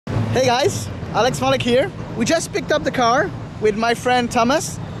Hey guys, alexsmolik here. We just picked up the car with my friend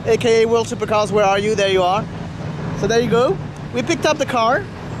Thomas, aka WorldSupercars. Where are you? There you are. So there you go. We picked up the car.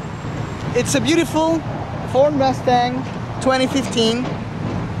 It's a beautiful Ford Mustang 2015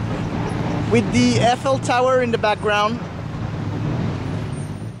 with the Eiffel Tower in the background.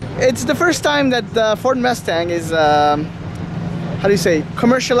 It's the first time that the Ford Mustang is, how do you say,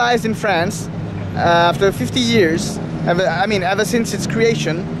 commercialized in France after 50 years. Ever since its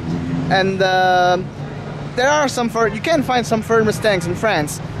creation. And there are some Ford, you can find some Ford Mustangs in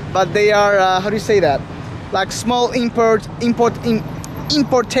France, but they are, how do you say that? Like small imports,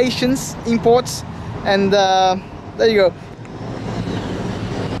 and there you go.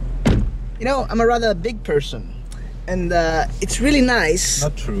 You know, I'm a rather big person, and it's really nice.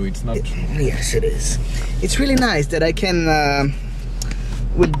 Not true, it's not true. Yes, it is. It's really nice that I can,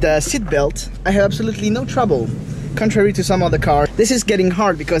 with the seat belt, I have absolutely no trouble. Contrary to some other cars. This is getting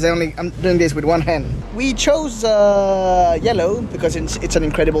hard because I'm doing this with one hand. We chose yellow because it's an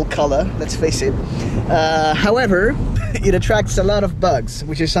incredible color, let's face it. However, it attracts a lot of bugs,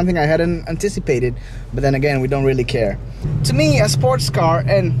 which is something I hadn't anticipated, but then again, we don't really care. To me, a sports car,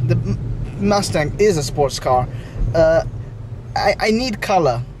 and the Mustang is a sports car, I need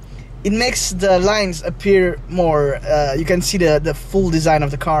color. It makes the lines appear more, you can see the full design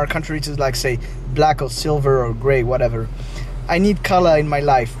of the car, contrary to, like, say, black or silver or gray, whatever. I need color in my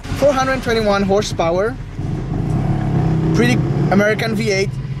life. 421 horsepower, pretty American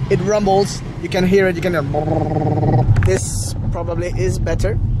V8. It rumbles, you can hear it, you can hear. This probably is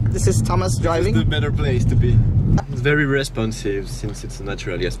better. This is Thomas driving. This is the better place to be. It's very responsive since it's a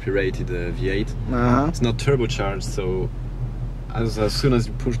naturally aspirated V8. It's not turbocharged, so as soon as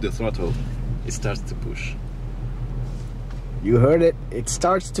you push the throttle, it starts to push. You heard it, it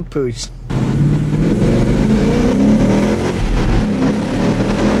starts to push.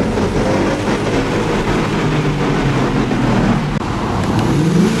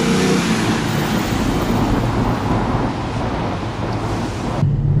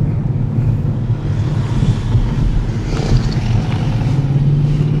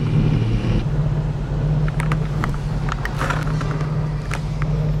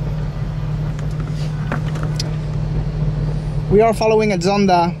 We are following a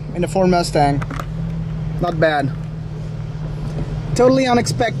Zonda in a Ford Mustang. Not bad. Totally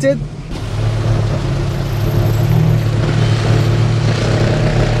unexpected.